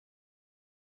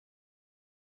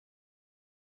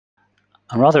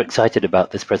I'm rather excited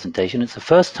about this presentation. It's the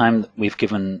first time that we've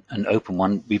given an open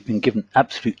one. We've been given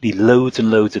absolutely loads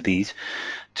and loads of these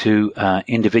to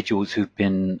individuals who've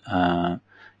been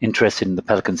interested in the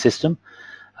Pelican system.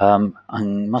 I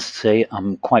must say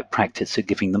I'm quite practiced at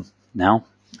giving them now,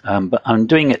 but I'm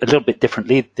doing it a little bit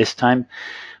differently this time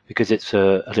because it's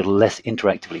a little less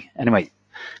interactively. Anyway,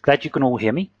 glad you can all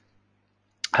hear me,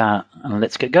 and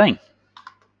let's get going.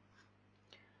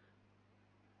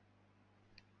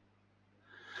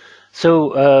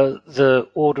 So the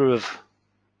order of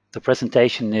the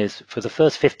presentation is, for the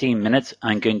first 15 minutes,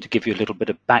 I'm going to give you a little bit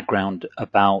of background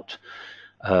about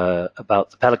the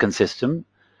Pelican system.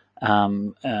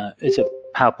 It's a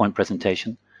PowerPoint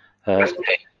presentation.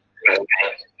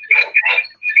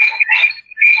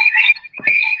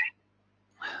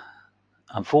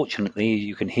 Unfortunately,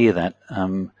 you can hear that.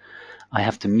 I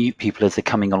have to mute people as they're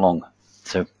coming along.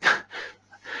 So,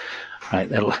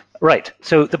 right.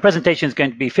 So the presentation is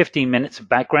going to be 15 minutes of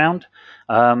background,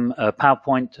 a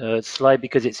PowerPoint slide,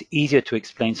 because it's easier to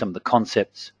explain some of the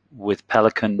concepts with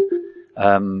Pelican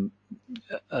with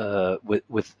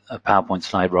a PowerPoint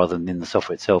slide rather than in the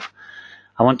software itself.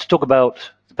 I want to talk about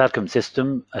the Pelican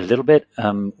system a little bit,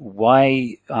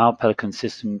 why our Pelican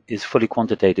system is fully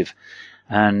quantitative,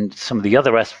 and some of the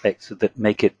other aspects that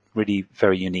make it really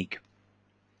very unique.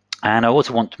 And I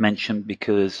also want to mention,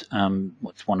 because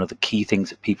what's one of the key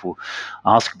things that people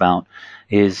ask about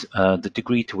is the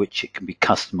degree to which it can be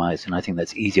customized, and I think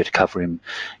that's easier to cover in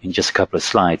just a couple of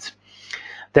slides.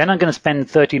 Then I'm going to spend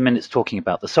 30 minutes talking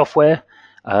about the software.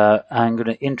 I'm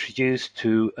going to introduce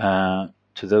to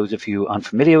those of you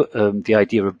unfamiliar the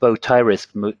idea of bow tie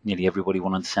risk. Nearly everybody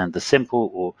will understand the simple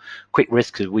or quick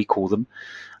risks, as we call them.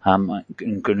 I'm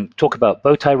going to talk about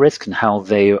bow tie risks and how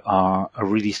they are a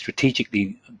really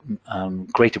strategically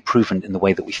great improvement in the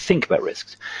way that we think about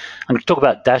risks. I'm going to talk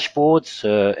about dashboards.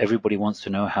 Everybody wants to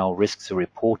know how risks are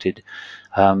reported,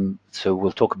 so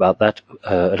we'll talk about that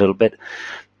a little bit.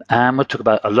 And we'll talk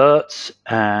about alerts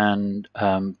and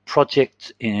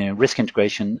project risk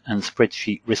integration and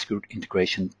spreadsheet risk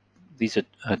integration. These are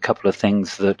a couple of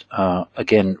things that are,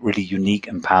 again, really unique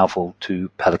and powerful to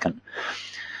Pelican.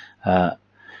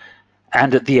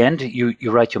 And at the end,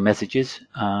 you write your messages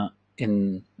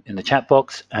in the chat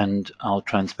box, and I'll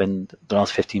try and spend the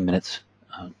last 15 minutes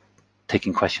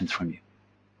taking questions from you.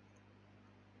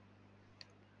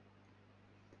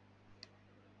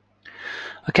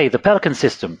 Okay, the Pelican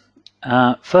system.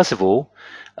 First of all,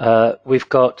 we've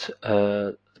got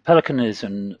the Pelican is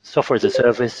a software as a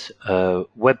service,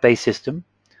 web-based system.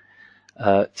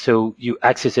 So you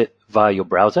access it via your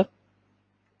browser.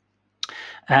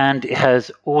 And it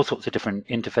has all sorts of different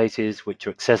interfaces which are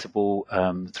accessible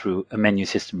through a menu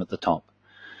system at the top.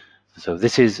 So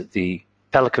this is the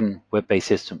Pelican web-based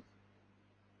system.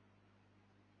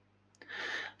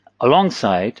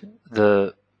 Alongside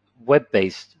the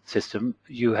web-based system,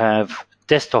 you have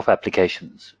desktop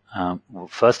applications.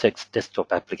 First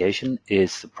desktop application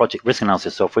is the project risk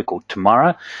analysis software called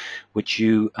Tomorrow, which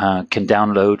you can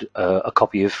download a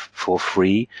copy of for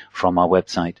free from our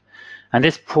website. And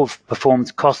this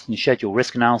performs cost and schedule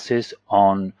risk analysis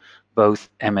on both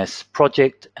MS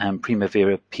Project and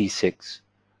Primavera P6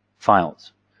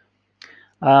 files.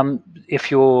 If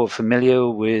you're familiar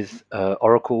with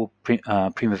Oracle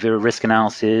Primavera Risk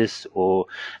Analysis or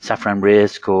Safran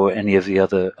Risk or any of the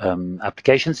other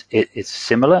applications, it's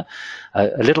similar,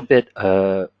 a little bit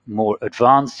more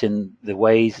advanced in the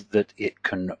ways that it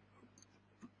can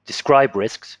describe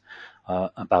risks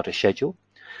about a schedule.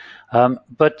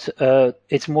 But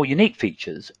its more unique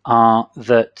features are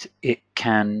that it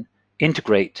can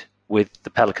integrate with the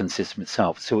Pelican system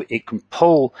itself. So it can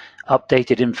pull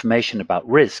updated information about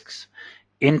risks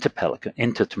into Pelican,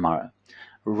 into Tomorrow,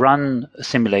 run a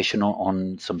simulation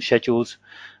on some schedules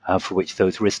for which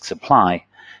those risks apply,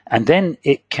 and then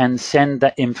it can send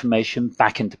that information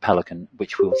back into Pelican,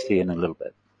 which we'll see in a little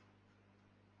bit.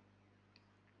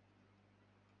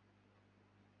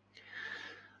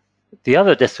 The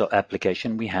other desktop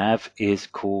application we have is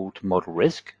called Model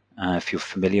Risk. If you're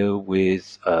familiar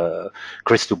with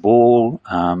Crystal Ball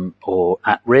or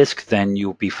At Risk, then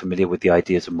you'll be familiar with the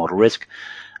ideas of Model Risk.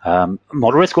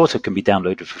 Model Risk also can be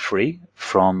downloaded for free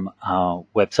from our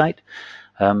website.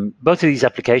 Both of these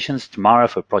applications, Tomorrow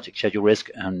for project schedule risk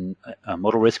and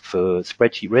Model Risk for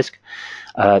spreadsheet risk,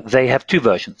 they have two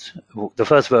versions. The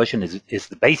first version is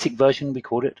the basic version, we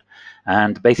call it,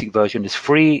 and the basic version is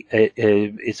free.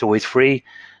 It's always free.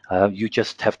 You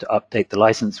just have to update the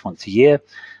license once a year.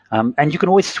 And you can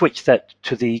always switch that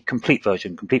to the complete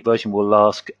version. Complete version will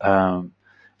last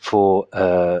for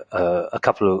a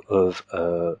couple of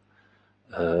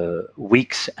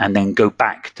weeks and then go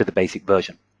back to the basic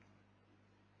version.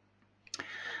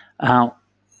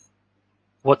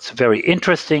 What's very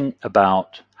interesting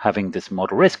about having this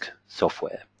model risk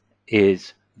software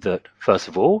is that, first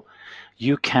of all,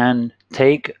 you can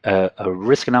take a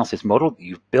risk analysis model that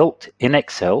you've built in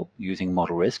Excel using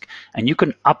model risk, and you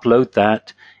can upload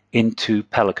that into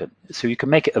Pelican. So you can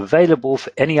make it available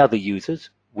for any other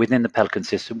users within the Pelican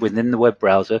system, within the web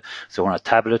browser. So on a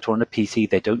tablet or on a PC,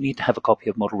 they don't need to have a copy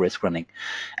of model risk running.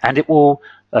 And it will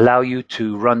allow you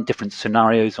to run different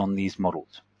scenarios on these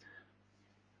models.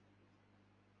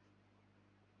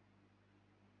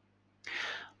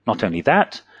 Not only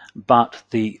that, but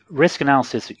the risk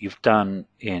analysis that you've done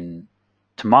in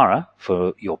Tamara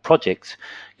for your projects,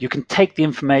 you can take the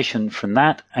information from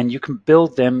that and you can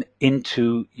build them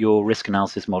into your risk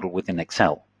analysis model within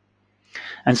Excel.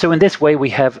 And so in this way, we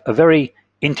have a very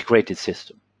integrated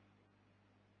system.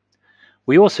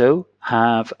 We also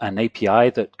have an API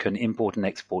that can import and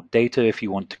export data if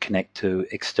you want to connect to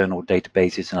external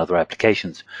databases and other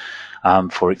applications.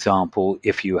 For example,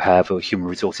 if you have a human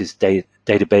resources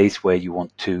database where you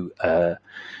want to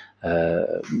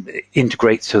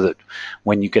integrate so that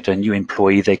when you get a new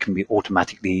employee, they can be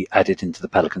automatically added into the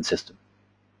Pelican system.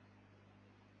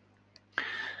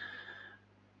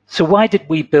 So why did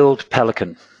we build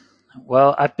Pelican?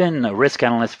 Well, I've been a risk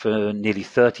analyst for nearly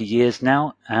 30 years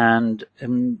now, and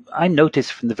I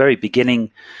noticed from the very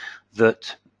beginning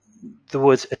that there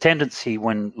was a tendency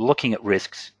when looking at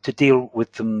risks to deal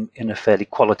with them in a fairly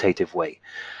qualitative way.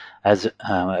 As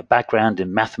a background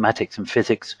in mathematics and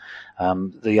physics,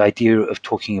 the idea of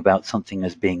talking about something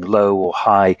as being low or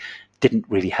high didn't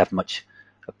really have much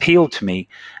appeal to me.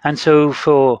 And so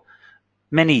for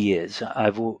many years,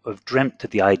 I've dreamt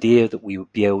of the idea that we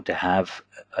would be able to have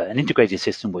an integrated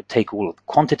system would take all of the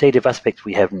quantitative aspects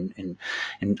we have in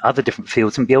other different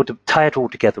fields and be able to tie it all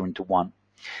together into one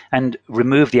and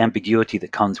remove the ambiguity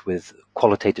that comes with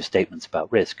qualitative statements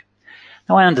about risk.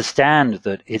 Now, I understand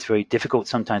that it's very difficult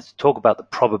sometimes to talk about the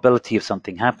probability of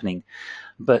something happening,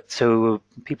 but so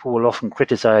people will often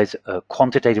criticize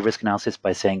quantitative risk analysis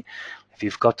by saying, if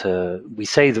you've got we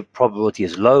say the probability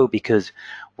is low because,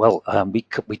 well,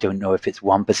 we don't know if it's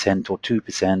 1% or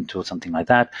 2% or something like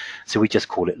that, so we just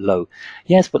call it low.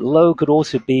 Yes, but low could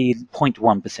also be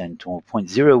 0.1% or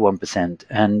 0.01%,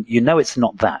 and you know it's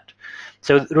not that.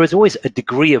 So there is always a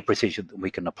degree of precision that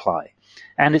we can apply.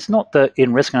 And it's not that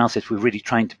in risk analysis we're really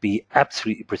trying to be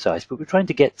absolutely precise, but we're trying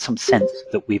to get some sense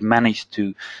that we've managed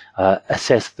to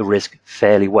assess the risk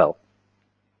fairly well.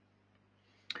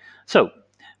 So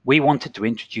we wanted to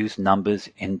introduce numbers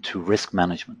into risk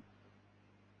management.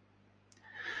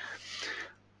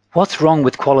 What's wrong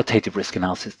with qualitative risk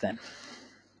analysis then?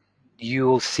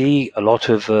 You'll see a lot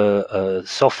of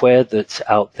software that's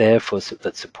out there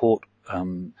that support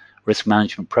risk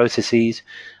management processes.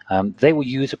 They will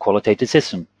use a qualitative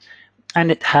system. And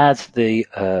it has the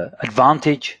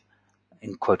advantage,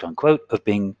 in quote unquote, of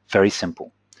being very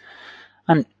simple.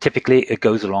 And typically it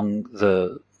goes along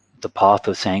the path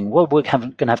of saying, well, we're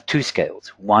going to have two scales,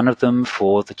 one of them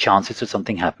for the chances of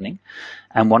something happening,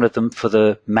 and one of them for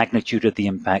the magnitude of the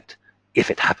impact if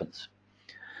it happens.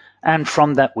 And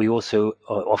from that, we also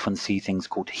often see things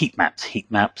called heat maps. Heat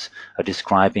maps are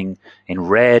describing in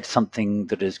red something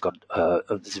that has got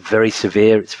it's very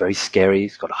severe, it's very scary,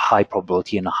 it's got a high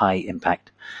probability and a high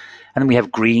impact. And then we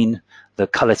have green, the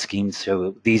color schemes,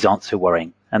 so these aren't so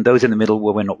worrying. And those in the middle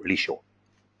where we're not really sure.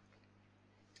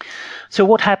 So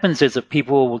what happens is that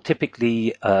people will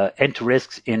typically enter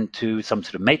risks into some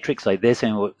sort of matrix like this,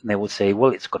 and they will say,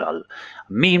 well, it's got a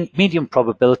medium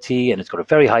probability and it's got a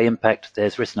very high impact.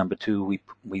 There's risk number 2.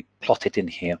 We plot it in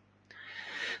here.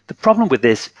 The problem with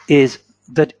this is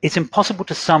that it's impossible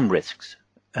to sum risks.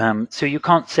 So you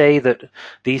can't say that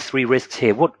these 3 risks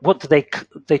here, what do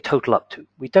they total up to?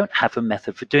 We don't have a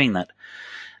method for doing that.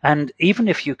 And even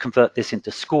if you convert this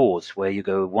into scores, where you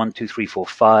go 1, 2, 3, 4,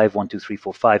 5, 1, 2, 3,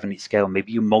 4, 5 on each scale,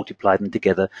 maybe you multiply them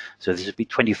together. So this would be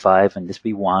 25, and this would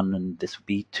be 1, and this would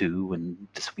be 2, and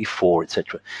this would be 4,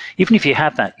 etc. Even if you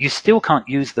have that, you still can't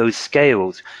use those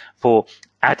scales for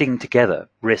adding together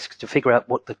risks to figure out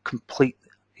what the complete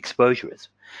exposure is.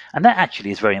 And that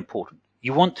actually is very important.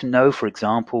 You want to know, for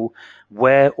example,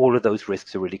 where all of those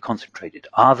risks are really concentrated.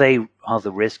 Are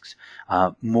the risks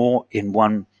more in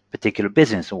one particular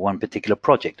business or one particular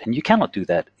project? And you cannot do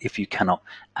that if you cannot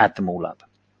add them all up.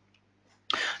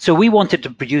 So we wanted to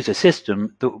produce a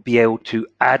system that would be able to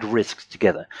add risks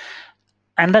together.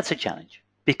 And that's a challenge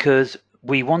because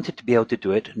we wanted to be able to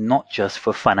do it not just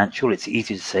for financial. It's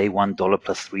easy to say $1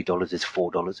 plus $3 is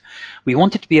 $4. We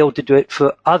wanted to be able to do it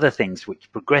for other things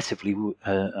which progressively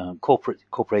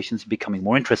corporations are becoming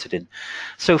more interested in.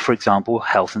 So, for example,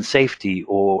 health and safety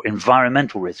or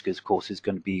environmental risk, of course, is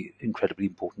going to be incredibly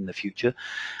important in the future.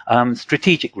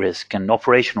 Strategic risk and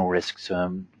operational risks.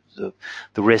 The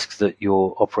risks that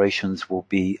your operations will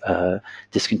be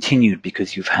discontinued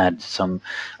because you've had some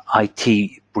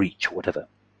IT breach or whatever.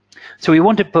 So we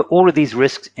want to put all of these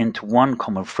risks into one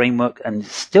common framework and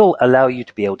still allow you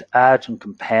to be able to add and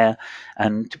compare,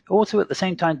 and to also at the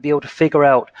same time be able to figure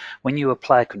out when you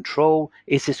apply a control,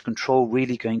 is this control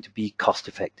really going to be cost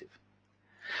effective?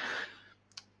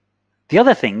 The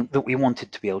other thing that we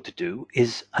wanted to be able to do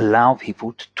is allow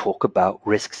people to talk about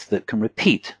risks that can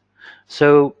repeat.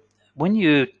 So when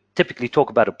you typically talk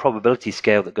about a probability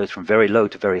scale that goes from very low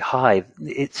to very high,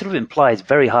 it sort of implies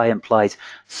very high implies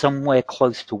somewhere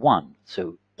close to 1,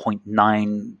 so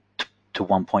 0.9 to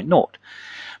 1.0.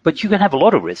 But you can have a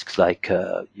lot of risks, like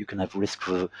you can have risk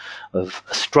of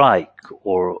a strike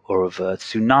or of a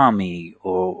tsunami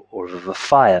or of a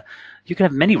fire. You can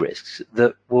have many risks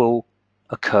that will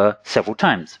occur several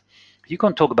times. If you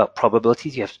can't talk about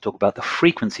probabilities, you have to talk about the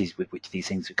frequencies with which these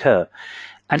things occur.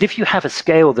 And if you have a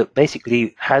scale that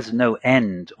basically has no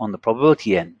end on the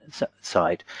probability end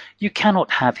side, you cannot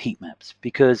have heat maps,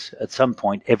 because at some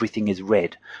point everything is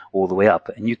red all the way up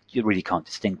and you really can't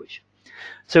distinguish.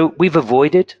 So we've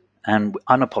avoided, and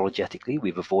unapologetically,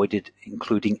 we've avoided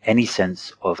including any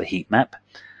sense of a heat map,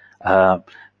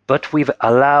 but we've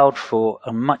allowed for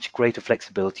a much greater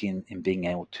flexibility in being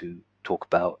able to talk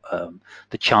about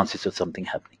the chances of something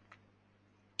happening.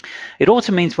 It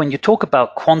also means when you talk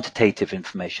about quantitative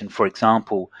information, for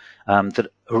example,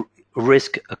 that a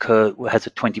risk has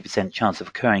a 20% chance of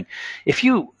occurring. If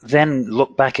you then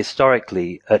look back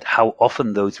historically at how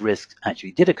often those risks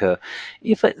actually did occur,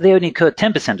 if they only occur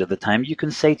 10% of the time, you can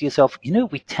say to yourself, you know,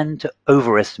 we tend to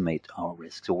overestimate our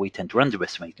risks, or we tend to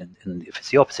underestimate, and if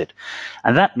it's the opposite.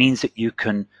 And that means that you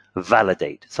can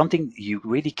validate something you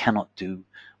really cannot do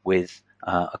with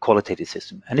a qualitative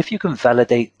system. And if you can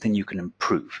validate, then you can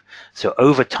improve. So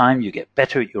over time, you get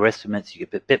better at your estimates, you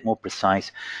get a bit more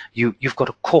precise. You've got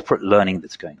a corporate learning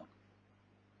that's going on.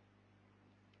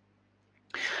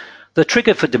 The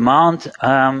trigger for demand,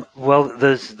 well,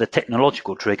 there's the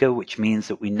technological trigger, which means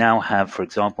that we now have, for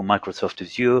example, Microsoft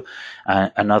Azure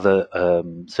and other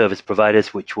service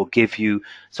providers, which will give you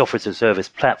software as a service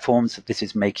platforms. This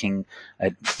is making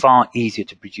it far easier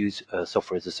to produce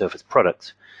software as a service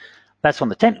products. That's on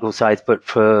the technical side, but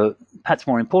for perhaps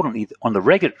more importantly, on the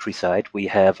regulatory side, we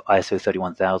have ISO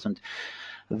 31000.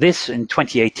 This in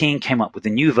 2018 came up with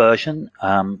a new version,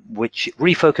 which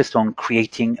refocused on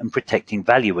creating and protecting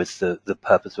value as the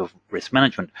purpose of risk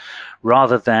management,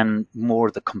 rather than more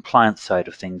of the compliance side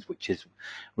of things, which is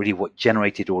really what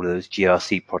generated all of those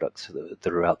GRC products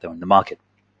that are out there in the market.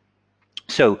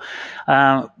 So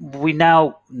we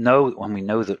now know, and we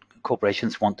know that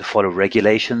corporations want to follow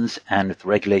regulations, and if the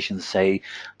regulations say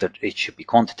that it should be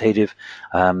quantitative,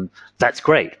 that's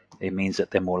great. It means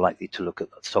that they're more likely to look at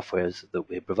the softwares that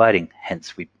we're providing.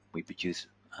 Hence, we produce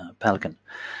Pelican.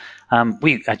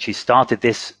 We actually started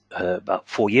this about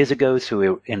 4 years ago, so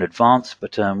we're in advance,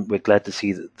 but we're glad to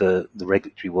see that the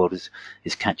regulatory world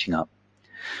is catching up.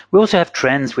 We also have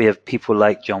trends. We have people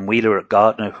like John Wheeler at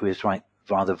Gartner, who is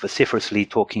rather vociferously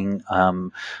talking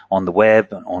on the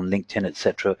web, on LinkedIn,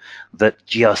 etc., that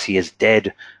GRC is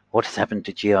dead. What has happened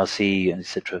to GRC,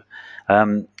 etc.?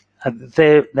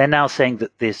 They're now saying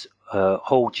that this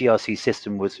whole GRC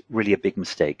system was really a big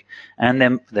mistake, and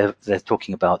then they're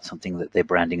talking about something that they're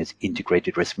branding as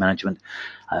integrated risk management.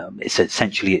 It's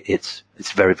essentially it's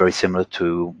very, very similar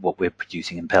to what we're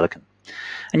producing in Pelican.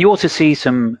 And you also see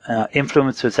some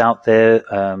influencers out there,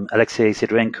 Alexei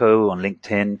Sidorenko on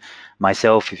LinkedIn,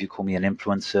 myself, if you call me an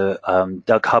influencer,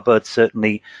 Doug Hubbard,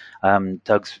 certainly.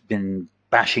 Doug's been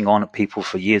bashing on at people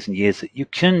for years and years that you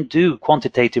can do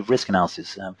quantitative risk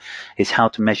analysis. It's how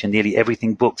to measure nearly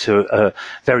everything. Books are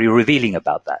very revealing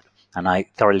about that. And I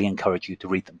thoroughly encourage you to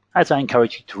read them, as I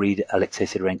encourage you to read Alexei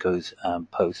Sidorenko's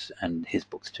posts and his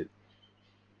books too.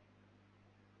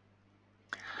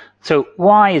 So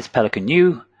why is Pelican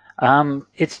new?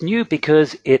 It's new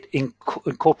because it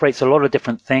incorporates a lot of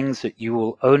different things that you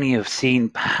will only have seen,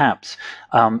 perhaps,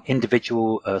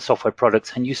 individual software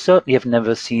products, and you certainly have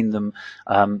never seen them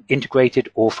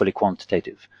integrated or fully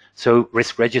quantitative. So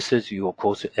risk registers, of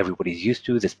course, everybody's used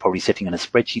to. There's probably sitting in a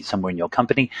spreadsheet somewhere in your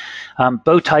company.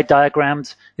 Bow tie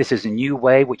diagrams, this is a new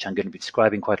way, which I'm going to be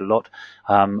describing quite a lot,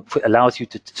 allows you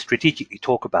to strategically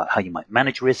talk about how you might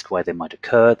manage risk, why they might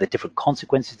occur, the different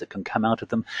consequences that can come out of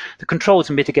them, the controls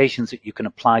and mitigations that you can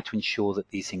apply to ensure that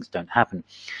these things don't happen.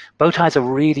 Bow ties are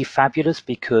really fabulous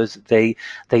because they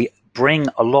bring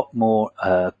a lot more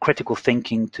critical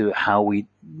thinking to how we,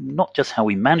 not just how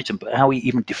we manage them, but how we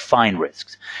even define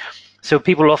risks. So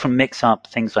people often mix up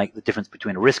things like the difference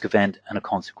between a risk event and a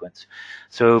consequence.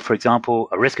 So, for example,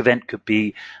 a risk event could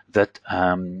be that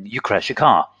you crash your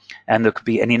car, and there could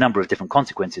be any number of different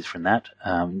consequences from that.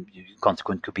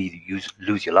 Consequence could be you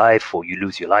lose your life, or you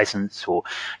lose your license, or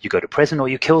you go to prison, or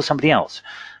you kill somebody else.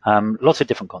 Lots of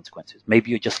different consequences. Maybe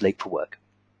you're just late for work.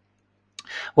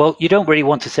 Well, you don't really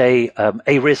want to say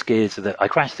a risk is that I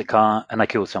crash the car and I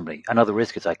kill somebody. Another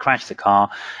risk is I crash the car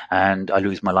and I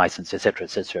lose my license, etc.,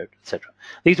 etc., etc.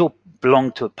 These all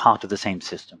belong to a part of the same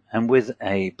system. And with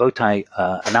a bow tie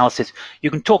analysis,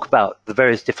 you can talk about the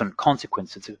various different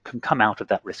consequences that can come out of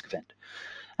that risk event.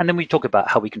 And then we talk about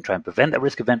how we can try and prevent that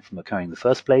risk event from occurring in the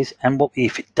first place, and what,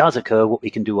 if it does occur, what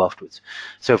we can do afterwards.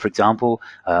 So, for example,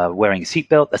 wearing a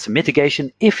seatbelt, that's a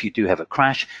mitigation. If you do have a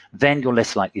crash, then you're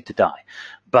less likely to die.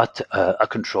 But a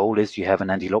control is you have an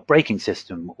anti-lock braking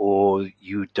system, or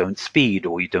you don't speed,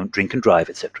 or you don't drink and drive,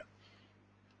 etc.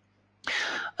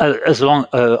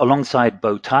 Alongside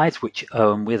bow ties, which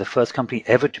we're the first company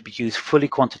ever to use fully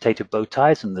quantitative bow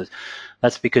ties, and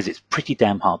that's because it's pretty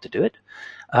damn hard to do it.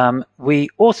 We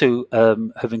also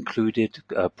have included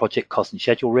project cost and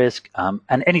schedule risk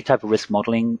and any type of risk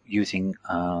modeling using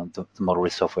the model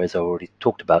risk software, as I already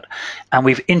talked about, and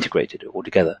we've integrated it all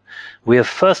together. We are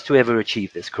first to ever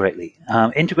achieve this correctly.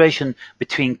 Integration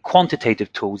between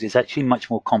quantitative tools is actually much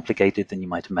more complicated than you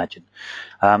might imagine.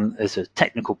 There's a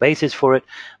technical basis for it,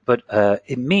 but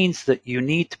it means that you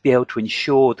need to be able to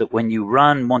ensure that when you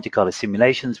run Monte Carlo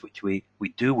simulations, which we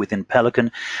do within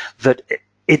Pelican, that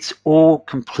it's all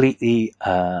completely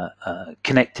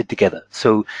connected together.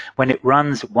 So when it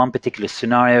runs one particular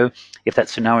scenario, if that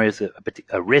scenario is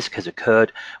a risk has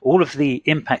occurred, all of the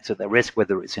impacts of that risk,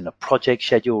 whether it's in a project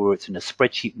schedule or it's in a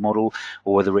spreadsheet model,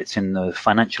 or whether it's in the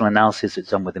financial analysis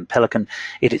that's done within Pelican,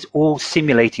 it is all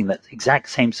simulating that exact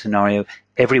same scenario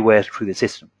everywhere through the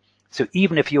system. So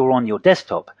even if you're on your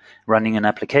desktop running an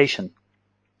application,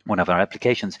 one of our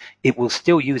applications, it will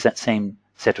still use that same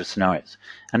set of scenarios.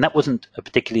 And that wasn't a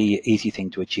particularly easy thing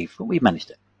to achieve, but we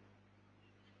managed it.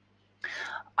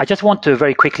 I just want to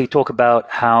very quickly talk about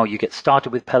how you get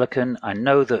started with Pelican. I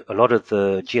know that a lot of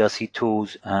the GRC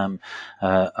tools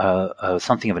are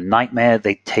something of a nightmare.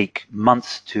 They take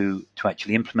months to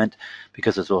actually implement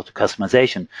because there's a lot of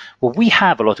customization. Well, we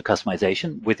have a lot of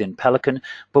customization within Pelican,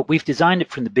 but we've designed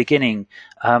it from the beginning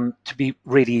to be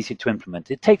really easy to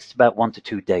implement. It takes about 1 to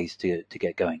 2 days to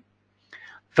get going.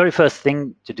 Very first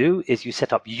thing to do is you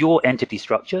set up your entity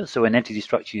structure. So an entity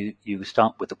structure, you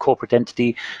start with the corporate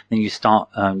entity, then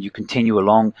you continue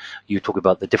along, you talk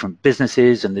about the different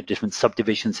businesses and the different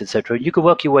subdivisions, etc. You can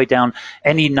work your way down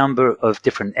any number of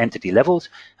different entity levels.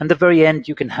 And at the very end,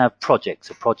 you can have projects.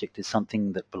 A project is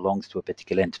something that belongs to a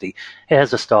particular entity. It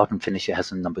has a start and finish. It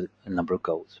has a number of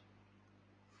goals.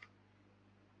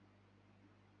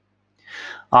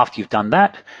 After you've done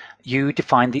that, you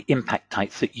define the impact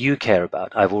types that you care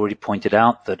about. I've already pointed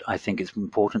out that I think it's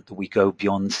important that we go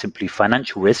beyond simply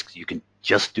financial risks. You can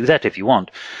just do that if you want,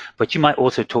 but you might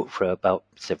also talk about,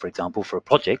 say, for example, for a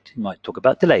project, you might talk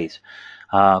about delays.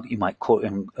 You might,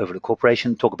 over the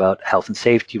corporation, talk about health and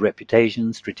safety,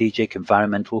 reputation, strategic,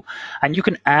 environmental, and you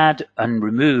can add and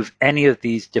remove any of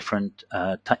these different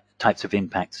types of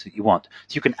impacts that you want.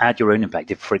 So you can add your own impact.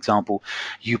 If, for example,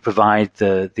 you provide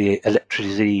the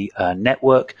electricity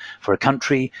network for a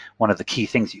country, one of the key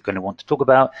things you're going to want to talk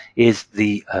about is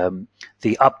the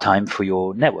uptime for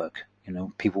your network. You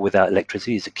know, people without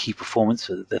electricity is a key performance,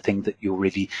 the thing that you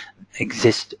really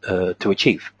exist to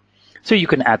achieve. So you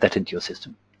can add that into your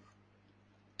system.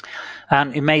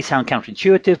 And it may sound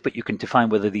counterintuitive, but you can define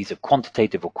whether these are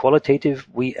quantitative or qualitative.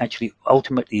 We actually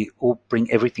ultimately all bring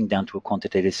everything down to a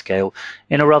quantitative scale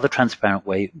in a rather transparent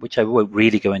way, which I won't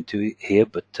really go into here,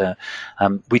 but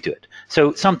we do it.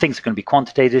 So some things are going to be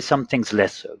quantitative, some things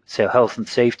less so. So health and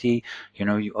safety, you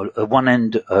know, at one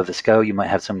end of the scale, you might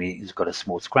have somebody who's got a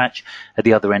small scratch. At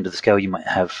the other end of the scale, you might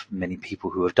have many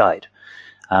people who have died.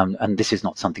 And this is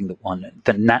not something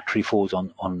that naturally falls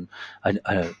on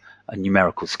a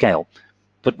numerical scale,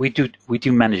 but we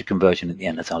do manage conversion at the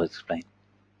end, as I'll explain.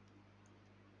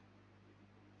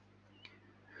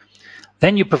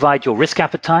 Then you provide your risk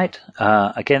appetite.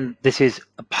 Again, this is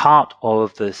a part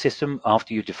of the system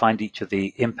after you defined each of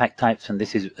the impact types, and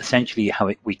this is essentially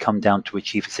how we come down to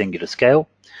achieve a singular scale.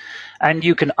 And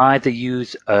you can either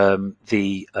use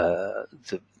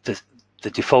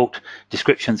default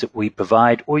descriptions that we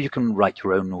provide, or you can write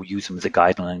your own or use them as a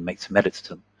guideline and make some edits to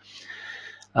them.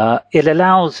 It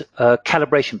allows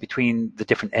calibration between the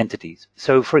different entities.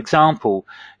 So, for example,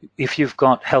 if you've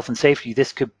got health and safety,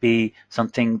 this could be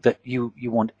something that you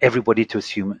want everybody to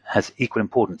assume has equal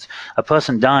importance. A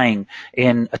person dying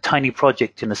in a tiny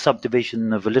project in a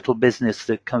subdivision of a little business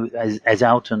that is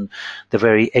out on the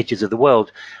very edges of the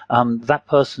world, that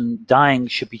person dying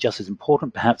should be just as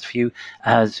important, perhaps for you,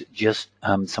 as just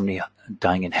somebody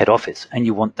dying in head office. And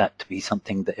you want that to be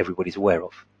something that everybody's aware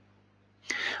of.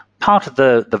 Part of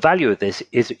the value of this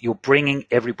is that you're bringing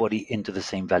everybody into the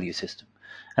same value system.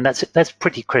 And that's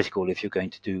pretty critical if you're going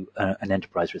to do an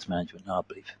enterprise risk management, I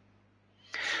believe.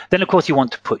 Then, of course, you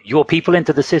want to put your people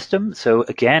into the system. So,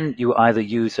 again, you either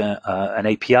use an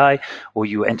API or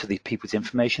you enter the people's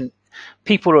information.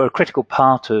 People are a critical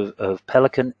part of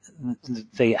Pelican.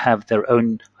 They have their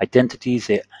own identities.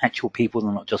 They're actual people.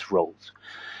 They're not just roles.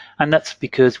 And that's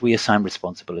because we assign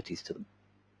responsibilities to them.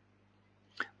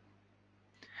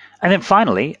 And then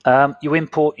finally, you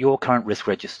import your current risk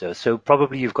register. So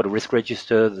probably you've got a risk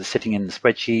register that's sitting in the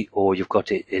spreadsheet, or you've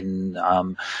got it in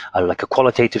like a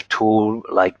qualitative tool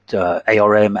like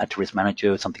ARM, Active Risk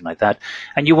Manager, or something like that.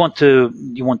 And you want to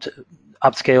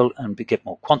upscale and get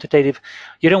more quantitative.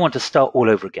 You don't want to start all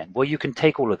over again. Well, you can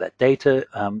take all of that data.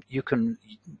 You can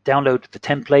download the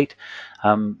template,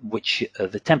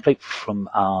 the template from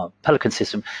our Pelican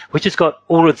system, which has got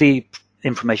all of the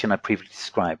information I previously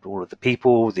described, all of the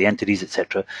people, the entities,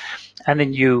 etc. And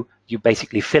then you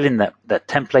basically fill in that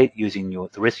template using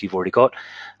the risk you've already got,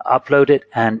 upload it,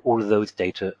 and all of those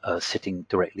data are sitting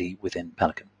directly within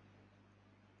Pelican.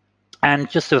 And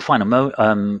just a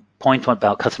final point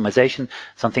about customization,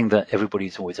 something that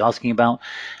everybody's always asking about.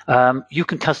 You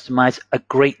can customize a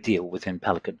great deal within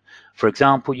Pelican. For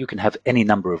example, you can have any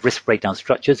number of risk breakdown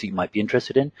structures you might be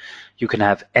interested in. You can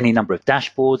have any number of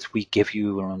dashboards. We give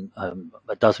you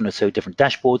a dozen or so different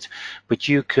dashboards, but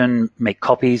you can make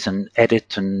copies and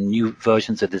edit and new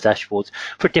versions of the dashboards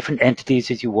for different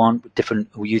entities as you want,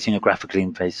 we're using a graphical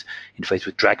interface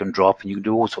with drag and drop, and you can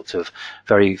do all sorts of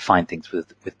very fine things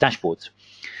with dashboards.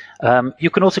 You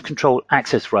can also control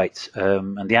access rights,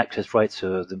 and the access rights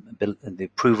are the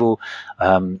approval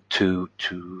to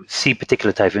see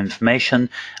particular type of information.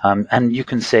 And you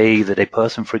can say that a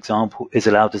person, for example, is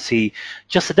allowed to see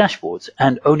just the dashboards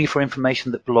and only for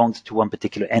information that belongs to one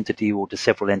particular entity or to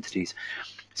several entities.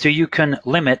 So you can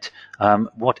limit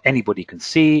what anybody can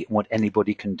see, what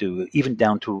anybody can do, even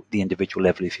down to the individual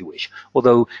level if you wish.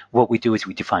 Although what we do is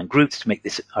we define groups to make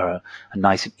this a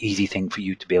nice and easy thing for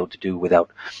you to be able to do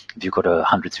without, if you've got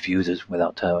hundreds of users,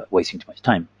 without wasting too much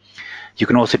time. You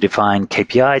can also define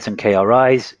KPIs and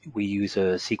KRIs. We use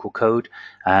a SQL code,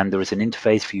 and there is an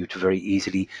interface for you to very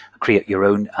easily create your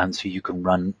own, and so you can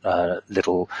run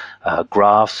little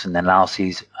graphs and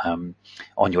analyses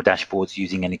on your dashboards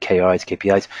using any KRIs,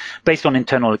 KPIs, based on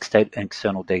internal and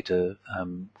external data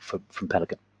from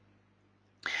Pelican.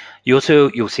 You'll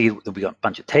see that we got a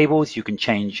bunch of tables. You can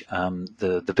change what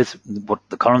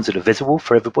the columns that are visible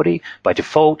for everybody by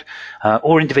default,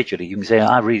 or individually. You can say,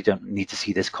 I really don't need to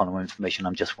see this column of information.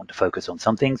 I just want to focus on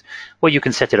some things. Well, you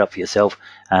can set it up for yourself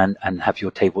and have your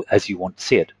table as you want to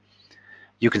see it.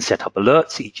 You can set up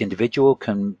alerts. Each individual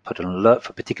can put an alert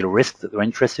for a particular risk that they're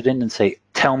interested in and say,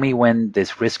 tell me when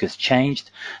this risk has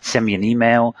changed. Send me an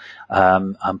email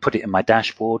and put it in my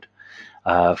dashboard.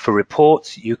 For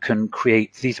reports, you can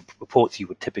create these reports you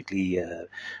would typically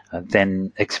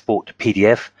then export to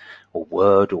PDF or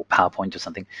Word or PowerPoint or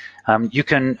something. You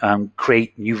can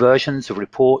create new versions of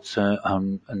reports,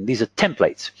 and these are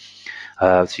templates.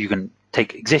 So you can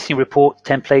take existing report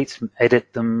templates,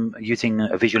 edit them using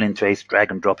a visual interface, drag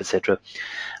and drop, etc.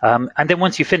 And then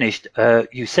once you've finished,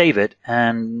 you save it,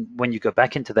 and when you go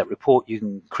back into that report, you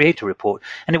can create a report,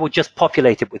 and it will just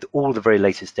populate it with all the very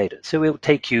latest data. So it will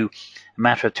take you a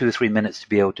matter of 2 or 3 minutes to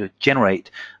be able to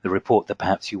generate the report that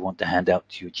perhaps you want to hand out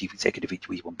to your chief executive each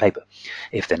week on paper,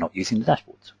 if they're not using the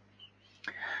dashboards.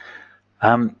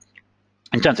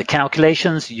 In terms of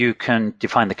calculations, you can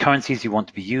define the currencies you want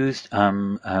to be used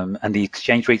and the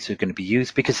exchange rates that are going to be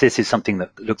used. Because this is something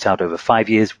that looks out over 5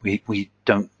 years, we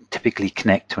don't typically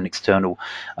connect to an external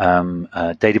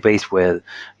database where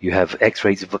you have X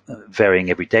rates varying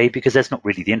every day, because that's not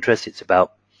really the interest. It's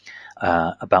about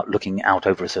looking out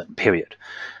over a certain period.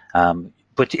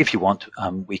 But if you want,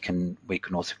 we can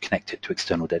also connect it to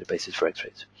external databases for X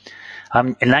rates.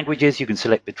 In languages, you can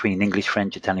select between English,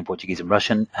 French, Italian, Portuguese, and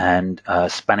Russian, and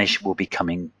Spanish will be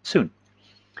coming soon.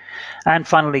 And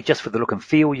finally, just for the look and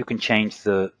feel, you can change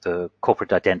the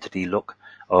corporate identity look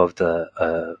of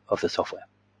the software.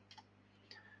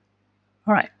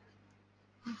 All right.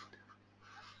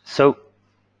 So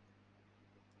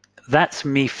that's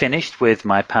me finished with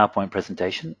my PowerPoint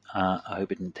presentation. I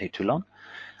hope it didn't take too long.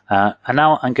 And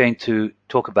now I'm going to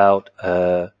talk about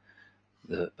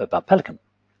Pelican.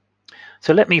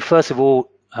 So let me first of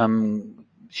all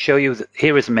show you that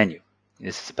here is a menu.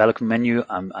 This is a Pelican menu.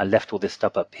 I left all this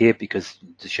stuff up here because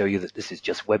to show you that this is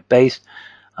just web-based,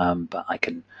 but I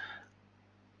can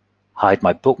hide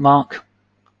my bookmark.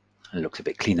 It looks a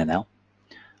bit cleaner now.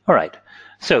 All right,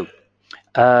 so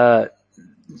the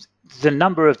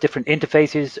number of different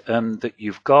interfaces that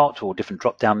you've got or different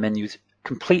drop-down menus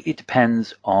completely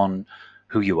depends on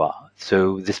who you are.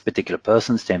 So this particular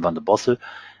person, Steen van der Bossen,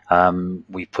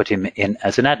 we put him in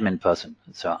as an admin person.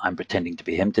 So I'm pretending to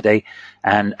be him today.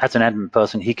 And as an admin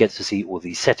person, he gets to see all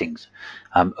these settings.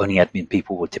 Only admin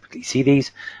people will typically see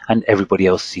these, and everybody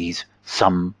else sees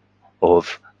some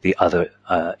of the other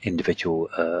individual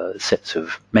sets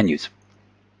of menus.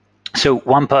 So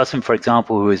one person, for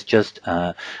example, who is just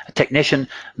a technician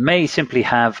may simply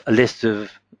have a list of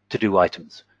to-do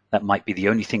items. That might be the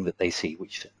only thing that they see,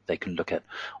 which they can look at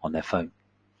on their phone.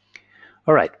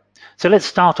 All right, so let's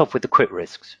start off with the quick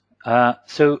risks.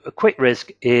 So a quick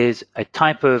risk is a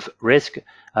type of risk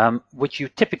which you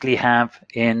typically have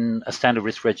in a standard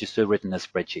risk register written in a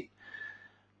spreadsheet.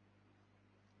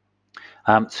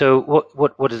 So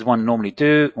what does one normally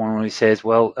do? One normally says,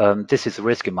 well, this is a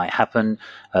risk. It might happen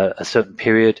a certain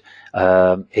period.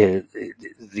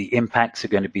 The impacts are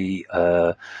going to be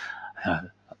a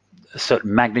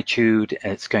certain magnitude.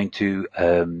 It's going to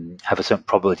have a certain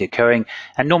probability occurring.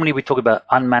 And normally we talk about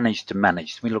unmanaged to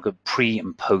managed. We look at pre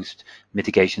and post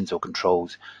mitigations or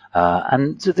controls.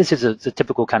 And so this is the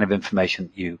typical kind of information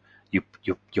you're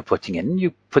putting in.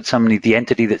 You put the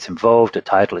entity that's involved, a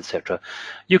title, etc.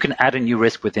 You can add a new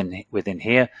risk within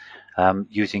here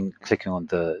using clicking on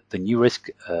the new risk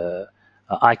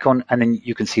icon, and then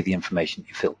you can see the information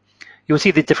you fill. You'll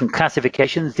see the different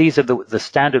classifications. These are the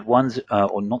standard ones,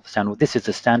 or not the standard. This is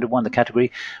the standard one, the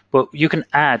category, but you can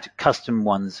add custom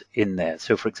ones in there.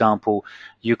 So, for example,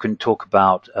 you can talk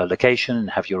about location and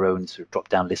have your own sort of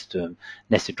drop-down list,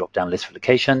 nested drop-down list for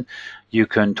location. You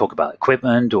can talk about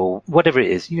equipment or whatever it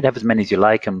is. You can have as many as you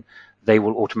like, and they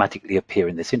will automatically appear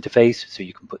in this interface, so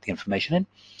you can put the information in.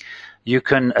 You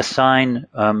can assign,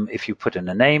 if you put in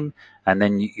a name, and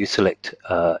then you select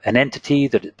an entity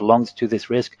that it belongs to this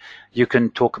risk. You can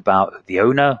talk about the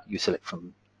owner. You select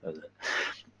from a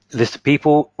list of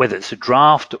people, whether it's a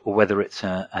draft or whether it's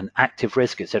an active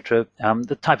risk, etc.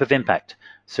 The type of impact.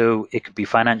 So it could be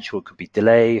financial, it could be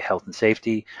delay, health and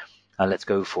safety. Let's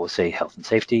go for, say, health and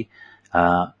safety.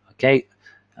 Okay,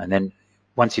 and then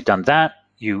once you've done that,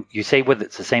 you say whether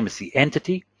it's the same as the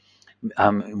entity.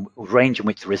 Range in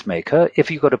which the risk may occur.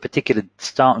 If you've got a particular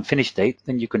start and finish date,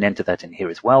 then you can enter that in here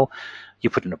as well.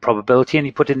 You put in a probability and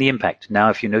you put in the impact.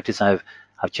 Now, if you notice, I've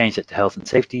changed it to health and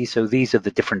safety. So these are the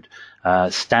different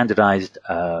standardized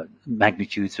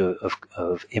magnitudes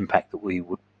of impact that we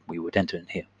would enter in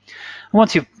here. And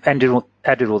once you've added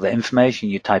all the information,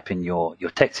 you type in your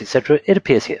text, etc. It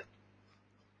appears here.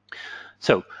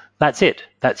 So that's it.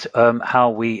 That's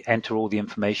how we enter all the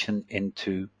information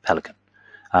into Pelican.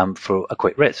 For a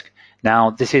quick risk. Now,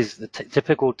 this is the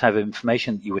typical type of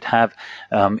information that you would have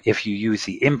if you use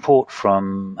the import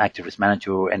from Active Risk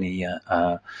Manager or any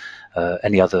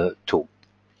other tool,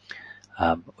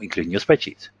 including your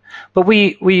spreadsheets. But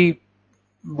we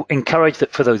encourage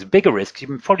that for those bigger risks,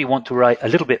 you probably want to write a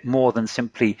little bit more than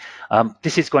simply,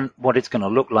 this is what it's going to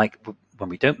look like when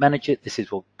we don't manage it. This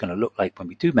is what it's going to look like when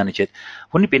we do manage it.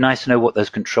 Wouldn't it be nice to know what those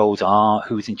controls are,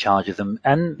 who's in charge of them,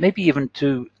 and maybe even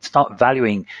to start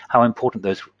valuing how important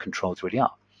those controls really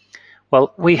are?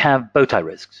 Well, we have bow tie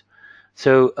risks.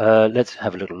 So let's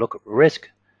have a little look at risk.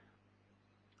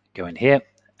 Go in here,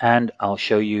 and I'll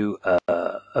show you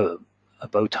a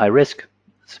bow tie risk.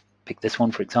 Pick this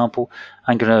one, for example.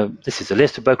 This is a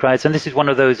list of bow ties, and this is one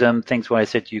of those things where I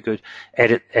said you could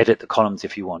edit the columns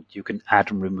if you want. You can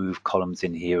add and remove columns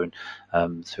in here,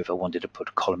 and so if I wanted to put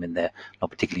a column in there,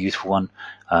 not particularly useful one,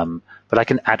 but I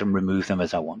can add and remove them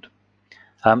as I want.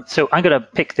 So I'm going to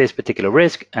pick this particular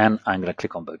risk, and I'm going to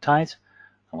click on bow ties.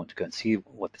 I want to go and see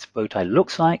what this bow tie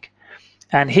looks like,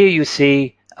 and here you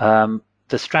see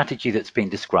the strategy that's being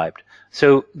described.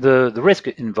 So the risk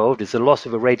involved is the loss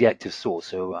of a radioactive source.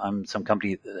 So I'm some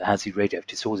company that has these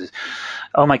radioactive sources.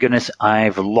 Oh my goodness,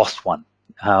 I've lost one.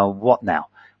 What now?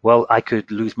 Well, I could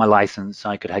lose my license.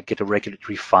 I could get a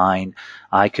regulatory fine.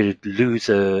 I could lose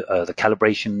the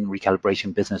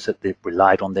recalibration business that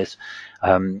relied on this.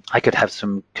 I could have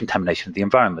some contamination of the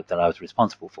environment that I was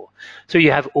responsible for. So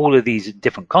you have all of these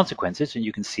different consequences, and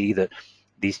you can see that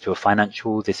these two are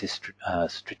financial, this is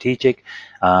strategic,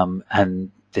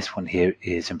 and this one here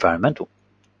is environmental.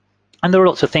 And there are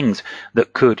lots of things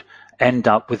that could end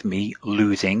up with me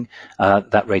losing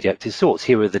that radioactive source.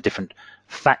 Here are the different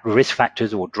risk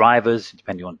factors or drivers,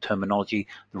 depending on terminology,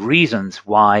 the reasons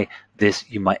why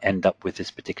you might end up with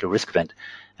this particular risk event.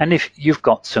 And if you've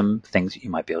got some things that you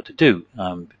might be able to do,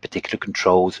 particular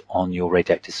controls on your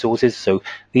radioactive sources. So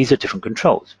these are different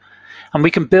controls. And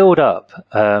we can build up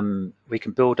a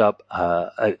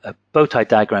bow tie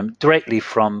diagram directly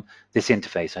from this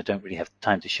interface. I don't really have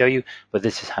time to show you, but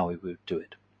this is how we would do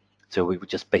it. So we would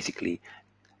just basically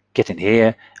get in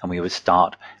here and we would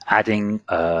start adding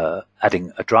a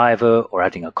driver or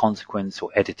adding a consequence or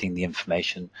editing the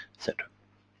information, etc.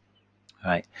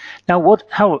 All right. Now,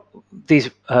 how these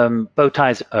bow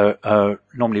ties are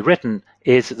normally written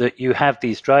is that you have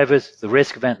these drivers, the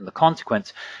risk event and the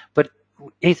consequence, but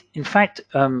in fact,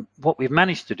 what we've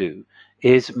managed to do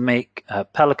is make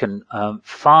Pelican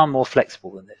far more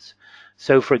flexible than this.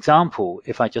 So, for example,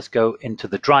 if I just go into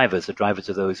the drivers of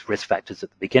those risk factors at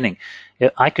the beginning,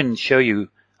 I can show you,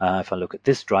 if I look at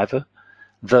this driver,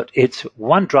 that it's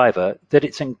one driver that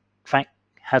it's in fact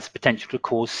has potential to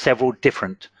cause several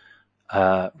different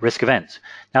risk events.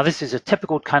 Now, this is a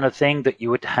typical kind of thing that you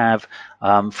would have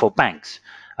for banks.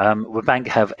 The bank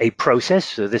have a process,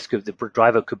 so the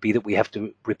driver could be that we have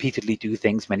to repeatedly do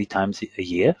things many times a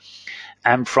year,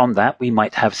 and from that we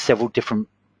might have several different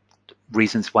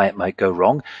reasons why it might go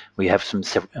wrong. We have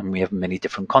and we have many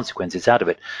different consequences out of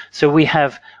it. So we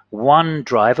have one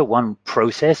driver, one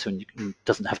process, and it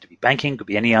doesn't have to be banking, it could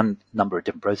be any number of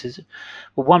different processes,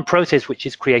 but one process which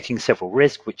is creating several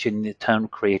risks, which in turn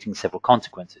creating several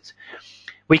consequences.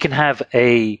 We can have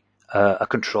a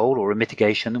control or a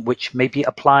mitigation which maybe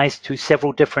applies to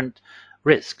several different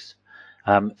risks.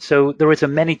 So there is a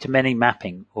many-to-many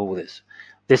mapping all this.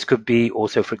 This could be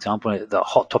also, for example, the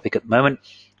hot topic at the moment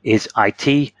is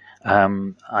IT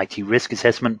risk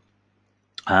assessment.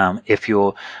 If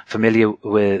you're familiar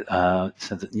with some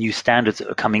of the new standards that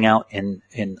are coming out in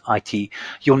IT,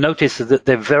 you'll notice that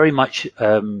they're very much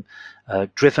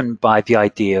driven by the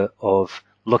idea of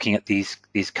looking at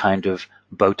these kind of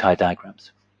bow tie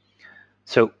diagrams.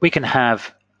 So we can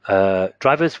have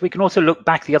drivers. We can also look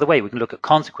back the other way. We can look at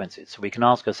consequences. So we can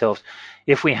ask ourselves,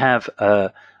 if we have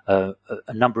a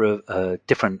number of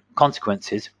different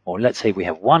consequences, or let's say we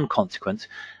have one consequence,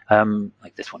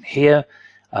 like this one here,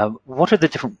 what are the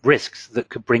different risks that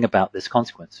could bring about this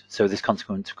consequence? So this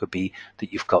consequence could be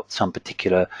that you've got some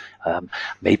particular,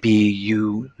 maybe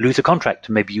you lose a contract,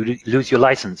 maybe you lose your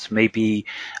license, maybe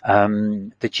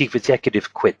the chief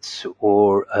executive quits,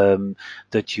 or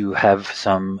that you have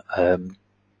some,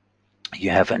 you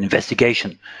have an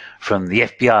investigation from the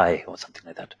FBI or something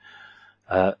like that.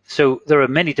 So there are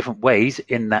many different ways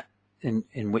in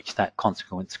which that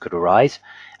consequence could arise,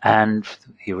 and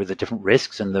here are the different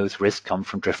risks, and those risks come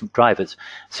from different drivers.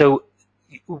 So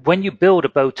when you build a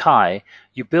bow tie,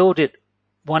 you build it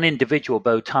one individual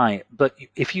bow tie, but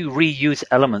if you reuse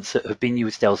elements that have been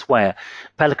used elsewhere,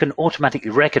 Pelican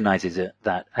automatically recognizes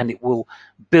that, and it will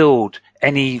build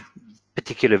any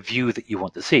particular view that you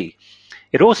want to see.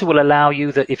 It also will allow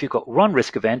you that if you've got one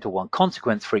risk event or one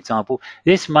consequence, for example,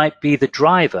 this might be the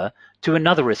driver to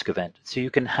another risk event. So you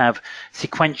can have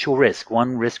sequential risk,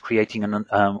 one risk creating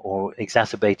or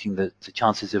exacerbating the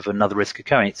chances of another risk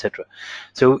occurring, etc.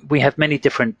 So we have many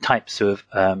different types of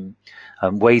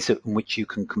ways in which you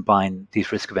can combine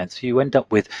these risk events. So you end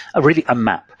up with really a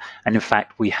map. And in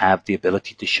fact, we have the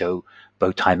ability to show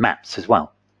bow tie maps as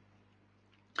well.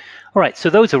 All right, so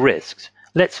those are risks.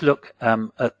 Let's look at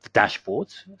the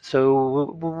dashboards.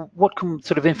 So what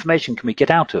sort of information can we get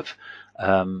out of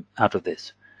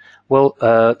this? Well,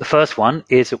 the first one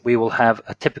is that we will have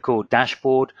a typical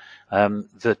dashboard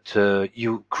that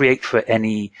you create for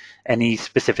any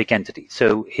specific entity.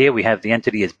 So here we have the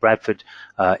entity as Bradford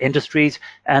Industries,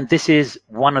 and this is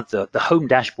one of the home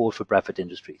dashboard for Bradford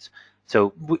Industries.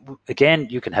 So again,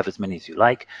 you can have as many as you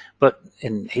like, but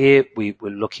in here we're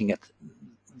looking at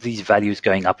these values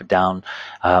going up and down,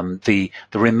 the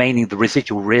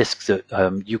residual risks that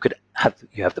you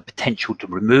have the potential to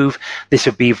remove. This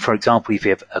would be, for example, if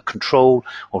you have a control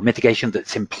or mitigation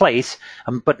that's in place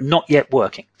but not yet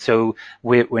working. So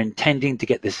we're intending to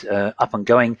get this up and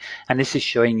going, and this is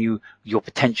showing you your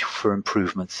potential for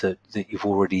improvements that you've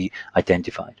already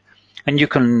identified. And you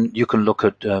can look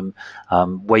at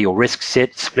where your risks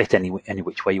sit, split any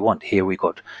which way you want. Here we've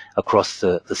got across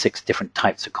the 6 different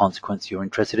types of consequence you're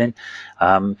interested in.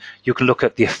 You can look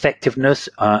at the effectiveness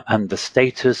and the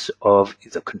status of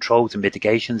the controls and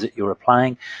mitigations that you're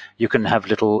applying. You can have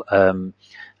little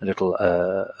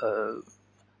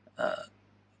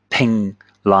ping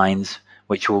lines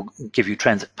which will give you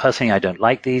trends. Personally, I don't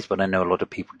like these, but I know a lot of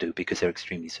people do because they're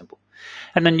extremely simple.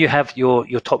 And then you have your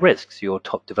top risks, your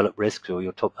top developed risks or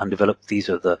your top undeveloped. These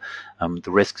are the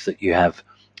risks that you have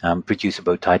produced a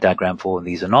bow tie diagram for, and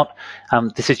these are not.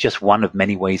 This is just one of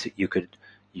many ways that you could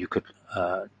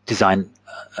design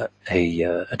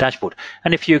a dashboard.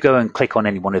 And if you go and click on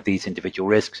any one of these individual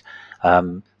risks,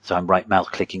 so I'm right mouse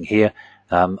clicking here,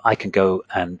 I can go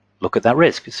and look at that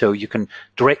risk. So you can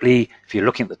directly, if you're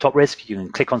looking at the top risk, you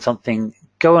can click on something,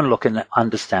 go and look and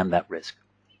understand that risk.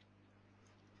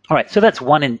 All right, so that's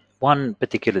one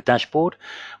particular dashboard.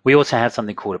 We also have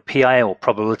something called a PI, or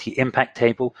probability impact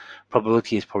table.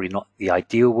 Probability is probably not the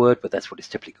ideal word, but that's what it's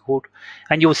typically called.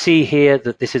 And you'll see here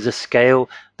that this is a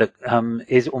scale that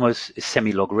is almost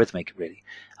semi-logarithmic, really.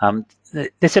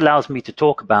 This allows me to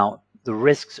talk about the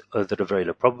risks that are very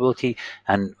low probability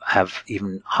and have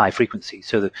even high frequency.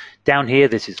 So down here,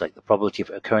 this is like the probability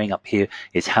of it occurring. Up here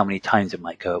is how many times it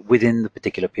might occur within the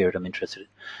particular period I'm interested in.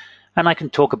 And I can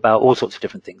talk about all sorts of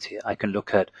different things here. I can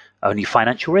look at only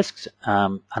financial risks,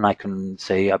 and I can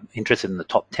say I'm interested in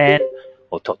the top 10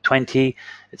 or top 20,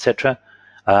 etc.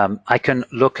 I can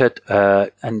look at,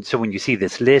 and so when you see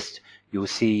this list, you'll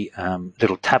see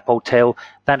little tadpole tail.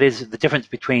 That is the difference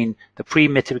between the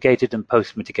pre-mitigated and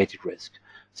post-mitigated risk.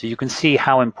 So you can see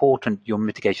how important your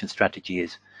mitigation strategy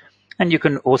is. And you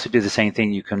can also do the same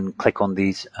thing. You can click on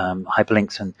these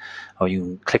hyperlinks, or you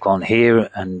can click on here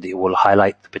and it will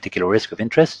highlight the particular risk of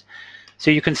interest.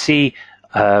 So you can see,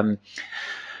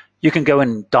 you can go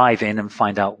and dive in and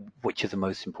find out which are the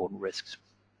most important risks.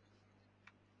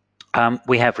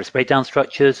 We have risk breakdown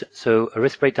structures. So a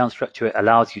risk breakdown structure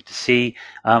allows you to see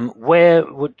where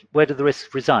do the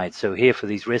risks reside. So here for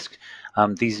these risks are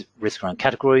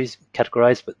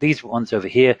categorized, but these ones over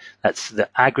here, that's the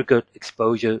aggregate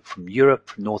exposure from Europe,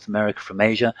 from North America, from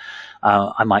Asia.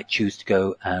 I might choose to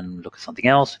go and look at something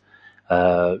else,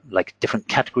 like different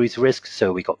categories of risk.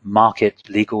 So we got market,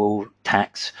 legal,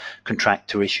 tax,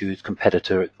 contractor issues,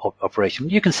 competitor operation.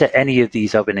 You can set any of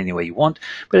these up in any way you want,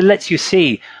 but it lets you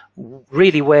see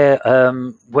really where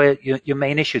your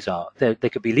main issues are. There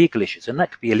could be legal issues, and that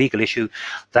could be a legal issue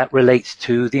that relates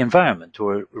to the environment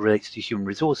or relates to human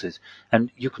resources,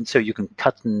 and you can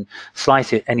cut and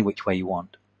slice it any which way you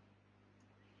want.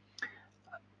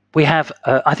 We have,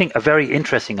 I think, a very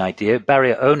interesting idea,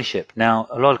 barrier ownership. Now,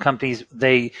 a lot of companies,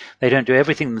 they don't do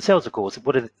everything themselves, of course.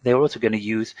 They're also going to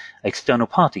use external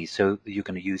parties. So you're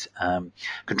going to use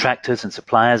contractors and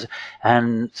suppliers,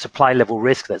 and supply level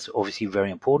risk. That's obviously very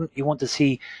important. You want to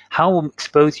see how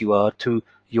exposed you are to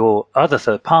your other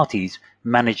third parties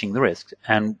managing the risks.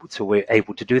 And so we're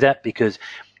able to do that because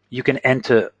you can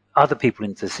enter other people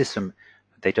into the system.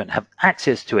 They don't have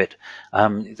access to it,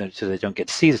 so they don't get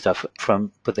to see the stuff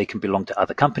but they can belong to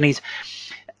other companies.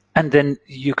 And then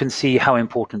you can see how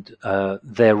important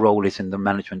their role is in the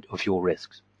management of your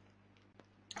risks.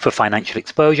 For financial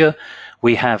exposure,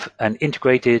 we have an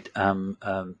integrated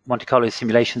Monte Carlo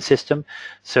simulation system.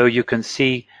 So you can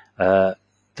see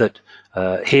that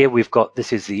here we've got,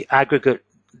 this is the aggregate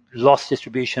loss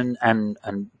distribution and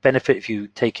benefit if you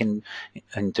take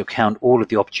into account all of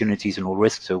the opportunities and all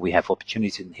risks. So we have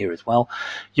opportunities in here as well.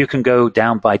 You can go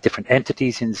down by different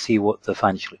entities and see what the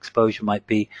financial exposure might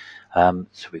be.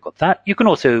 So we've got that. You can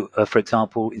also, for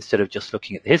example, instead of just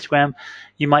looking at the histogram,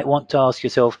 you might want to ask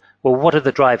yourself, well, what are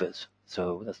the drivers?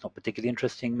 So that's not particularly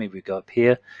interesting. Maybe we go up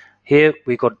here. Here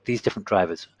we've got these different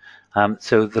drivers.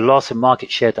 So the loss of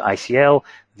market share to ICL,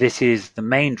 this is the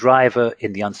main driver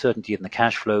in the uncertainty in the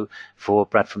cash flow for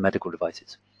Bradford Medical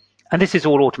Devices. And this is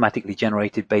all automatically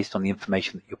generated based on the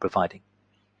information that you're providing.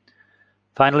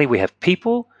 Finally, we have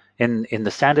people in the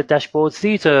standard dashboards.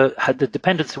 These are the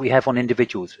dependence that we have on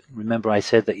individuals. Remember I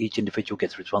said that each individual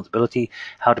gets responsibility.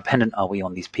 How dependent are we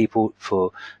on these people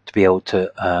to be able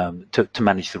to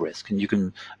manage the risk? And you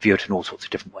can view it in all sorts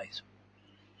of different ways.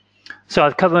 So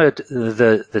I've covered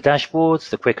the dashboards,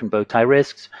 the quick and bow tie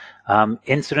risks.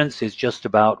 Incidents is just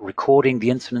about recording the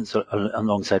incidents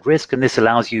alongside risk, and this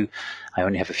allows you, I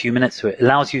only have a few minutes, so it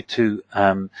allows you to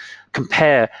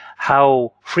compare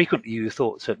how frequently you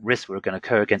thought certain risks were going to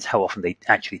occur against how often they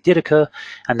actually did occur,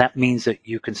 and that means that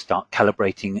you can start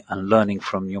calibrating and learning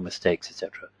from your mistakes,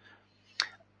 etc.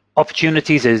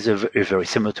 Opportunities is very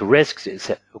similar to risks,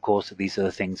 except of course these are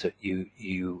the things that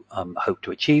you hope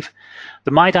to achieve.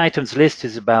 The Mind Items list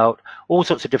is about all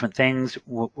sorts of different things,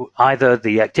 either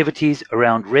the activities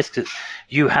around risks that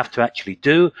you have to actually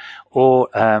do, or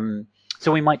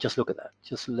so we might just look at that.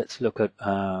 Let's look at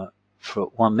for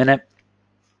 1 minute.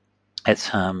 Let's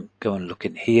go and look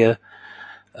in here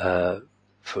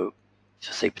for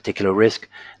just say particular risk.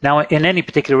 Now, in any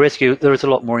particular risk, there is a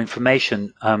lot more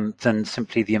information than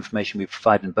simply the information we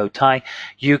provide in Bowtie.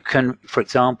 You can, for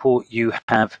example, you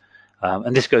have,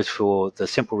 and this goes for the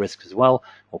simple risk as well,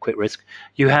 or quick risk,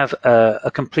 you have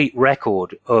a complete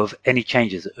record of any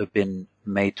changes that have been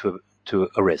made to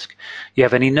a risk. You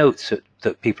have any notes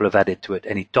that people have added to it,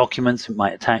 any documents it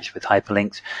might attach with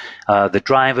hyperlinks, the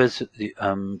drivers,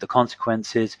 the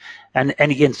consequences, and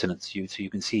any incidents. So you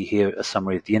can see here a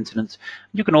summary of the incidents.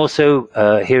 You can also,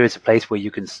 here is a place where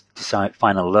you can decide,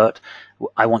 find an alert.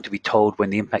 I want to be told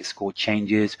when the impact score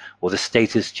changes or the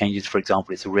status changes. For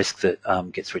example, it's a risk that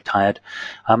gets retired.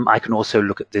 I can also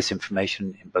look at this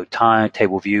information in Bowtie,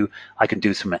 table view. I can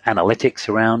do some analytics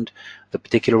around the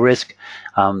particular risk.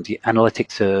 The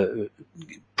analytics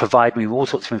provide me with all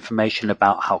sorts of information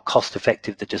about how cost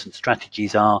effective the different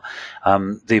strategies are,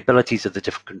 the abilities of the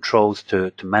different controls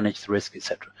to manage the risk,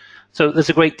 etc. So there's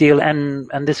a great deal, and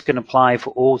this can apply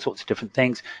for all sorts of different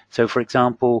things. So for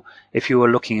example, if you were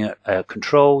looking at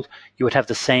controls, you would have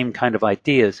the same kind of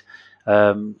ideas.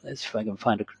 Let's see if I can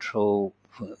find a control.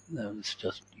 Let's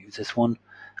just use this one.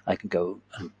 I can go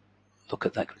and look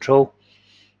at that control.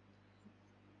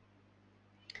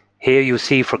 Here you'll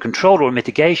see for control or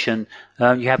mitigation,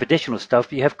 you have additional stuff,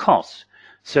 but you have costs.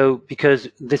 So because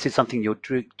this is something you're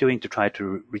doing to try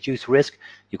to reduce risk,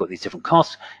 you've got these different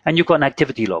costs, and you've got an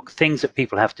activity log, things that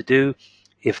people have to do.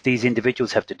 If these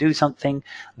individuals have to do something,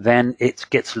 then it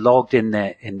gets logged in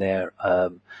their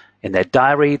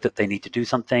diary that they need to do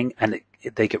something, and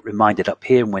they get reminded up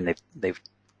here when they've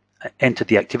entered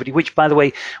the activity. Which, by the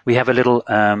way, we have a little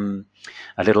app,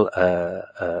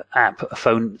 a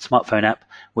smartphone app,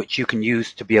 which you can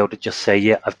use to be able to just say,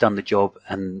 yeah, I've done the job,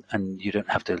 and you don't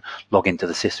have to log into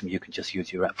the system. You can just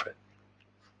use your app for it.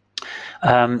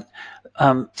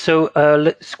 So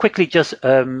let's quickly just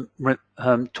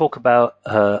talk about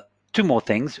two more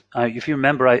things. If you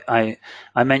remember, I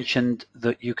mentioned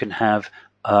that you can have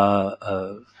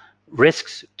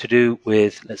risks to do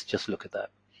with, let's just look at that.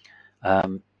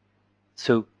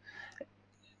 So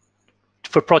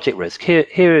for project risk,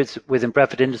 here is within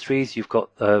Bradford Industries, you've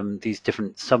got these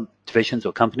different subdivisions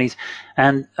or companies,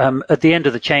 and at the end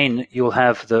of the chain, you'll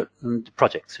have the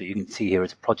project. So you can see here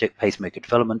is a project, pacemaker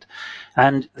development,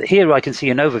 and here I can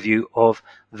see an overview of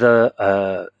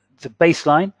the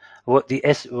baseline, what the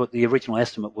original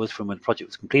estimate was from when the project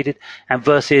was completed, and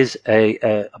versus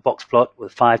a box plot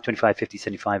with 5, 25, 50,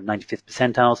 75, 95th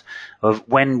percentiles of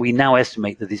when we now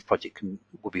estimate that this project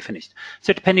will be finished.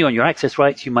 So depending on your access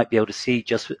rights, you might be able to see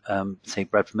just, say,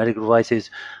 Bradford Medical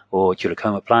Devices or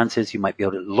Tulacoma Appliances. You might be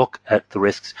able to look at the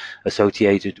risks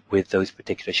associated with those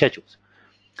particular schedules.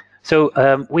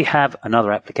 So we have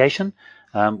another application,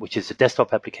 which is a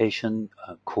desktop application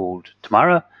called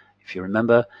Tamara, if you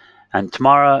remember. And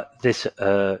Tamara, this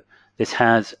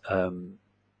has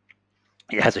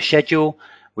it has a schedule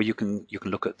where you can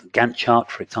look at the Gantt chart,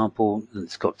 for example, and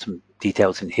it's got some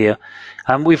details in here.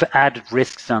 We've added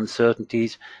risks and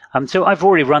uncertainties. So I've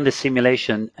already run this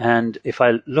simulation, and if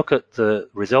I look at the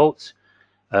results,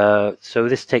 so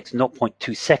this takes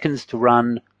 0.2 seconds to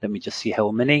run. Let me just see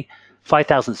how many.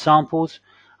 5,000 samples.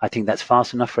 I think that's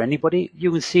fast enough for anybody.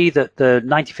 You can see that the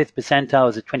 95th percentile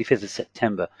is the 25th of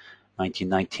September.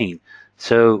 1919.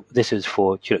 So this is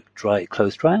for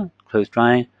closed drying.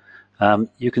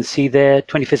 You can see there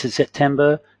 25th of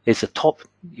September is the top.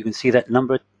 You can see that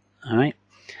number. All right.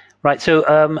 Right. So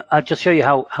I'll just show you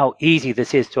how easy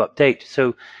this is to update.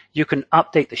 So you can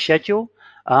update the schedule,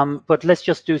 but let's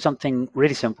just do something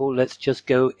really simple. Let's just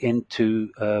go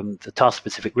into the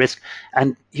task-specific risk,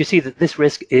 and you see that this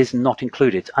risk is not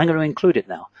included. I'm going to include it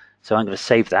now. So I'm going to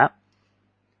save that.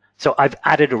 So I've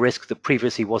added a risk that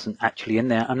previously wasn't actually in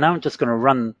there. And now I'm just going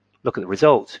to look at the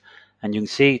results. And you can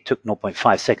see it took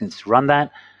 0.5 seconds to run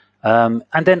that.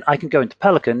 And then I can go into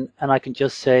Pelican and I can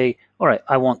just say, all right,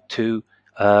 I want to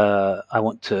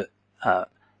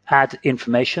add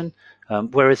information.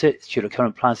 Where is it? It's Tulacoma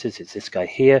Appliances. It's this guy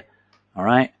here. All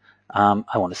right.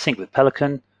 I want to sync with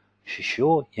Pelican.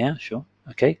 Sure. Yeah, sure.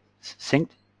 Okay. Synced.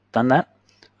 Done that.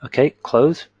 Okay.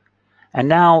 Close. And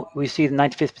now we see the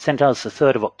 95th percentile is the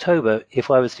 3rd of October.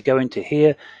 If I was to go into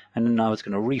here and then I was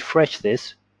going to refresh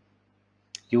this,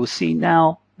 you will see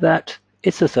now that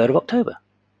it's the 3rd of October.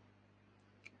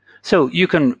 So you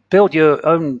can build your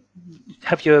own,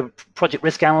 have your project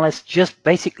risk analyst just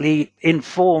basically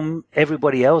inform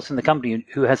everybody else in the company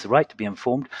who has the right to be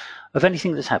informed of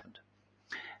anything that's happened.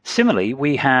 Similarly,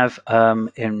 we have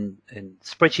in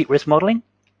spreadsheet risk modeling.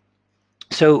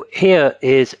 So here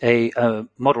is a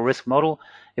model risk model,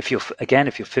 If you're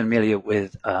familiar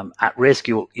with at risk,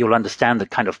 you'll understand the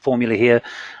kind of formula here.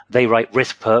 They write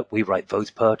risk PERT, we write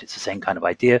Vose PERT. It's the same kind of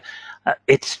idea.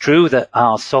 It's true that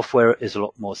our software is a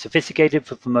lot more sophisticated.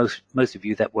 For most of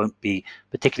you, that won't be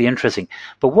particularly interesting.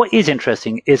 But what is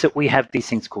interesting is that we have these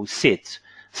things called SIDs.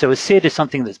 So a SID is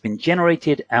something that's been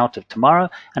generated out of Tomorrow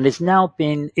and is now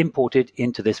been imported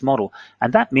into this model.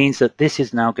 And that means that this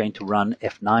is now going to run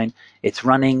F9. It's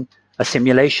running a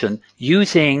simulation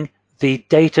using the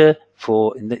data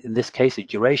for, in this case, the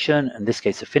duration, in this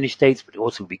case, the finish dates, but it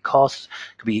also could be costs,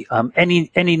 could be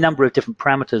any number of different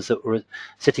parameters that were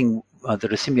sitting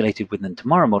that are simulated within the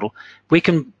Tomorrow model. We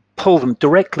can pull them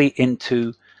directly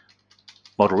into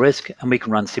model risk, and we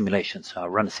can run simulations. So I'll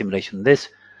run a simulation of this,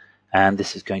 and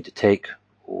this is going to take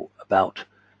about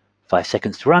 5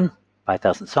 seconds to run,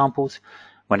 5,000 samples.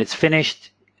 When it's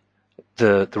finished,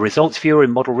 the results viewer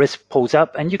in model risk pulls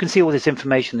up, and you can see all this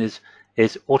information is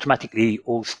automatically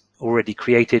already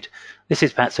created. This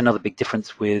is perhaps another big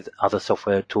difference with other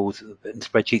software tools and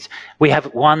spreadsheets. We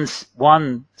have one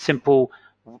simple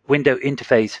window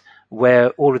interface where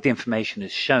all of the information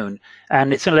is shown,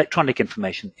 and it's an electronic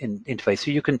information interface.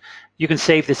 So you can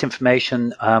save this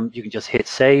information. You can just hit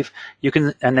save.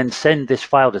 And then send this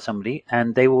file to somebody,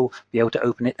 and they will be able to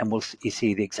open it, and we'll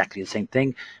see exactly the same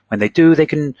thing. When they do,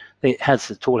 the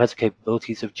tool has the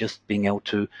capabilities of just being able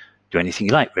to do anything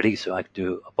you like, really. So I could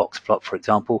do a box plot, for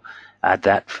example, add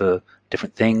that for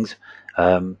different things.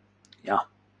 You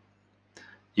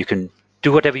can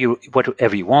do whatever you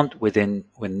want within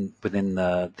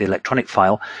the electronic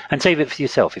file, and save it for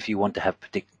yourself if you want to have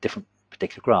different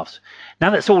particular graphs. Now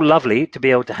that's all lovely to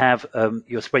be able to have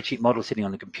your spreadsheet model sitting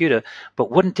on the computer, but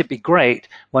wouldn't it be great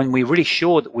when we're really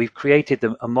sure that we've created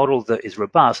a model that is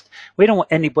robust? We don't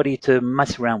want anybody to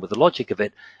mess around with the logic of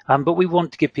it, but we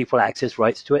want to give people access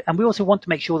rights to it, and we also want to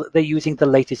make sure that they're using the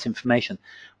latest information.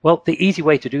 Well, the easy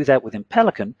way to do that within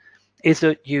Pelican is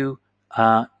that you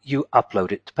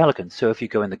upload it to Pelican. So if you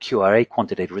go in the QRA,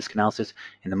 quantitative risk analysis,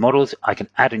 in the models, I can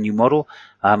add a new model.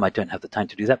 I don't have the time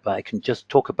to do that, but I can just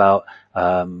talk about,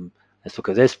 let's look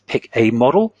at this, pick a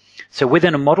model. So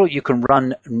within a model, you can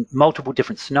run multiple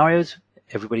different scenarios.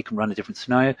 Everybody can run a different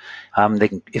scenario. They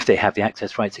can, if they have the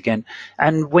access rights again.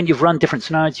 And when you've run different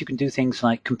scenarios, you can do things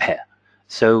like compare.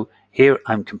 So here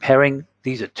I'm comparing,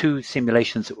 these are two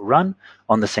simulations that were run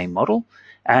on the same model.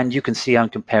 And you can see I'm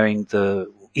comparing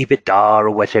the EBITDA or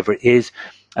whatever it is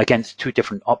against two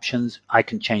different options. I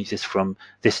can change this from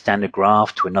this standard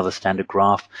graph to another standard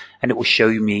graph, and it will show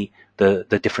me the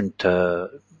different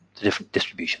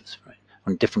distributions, right?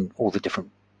 On all the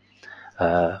different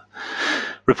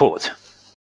reports.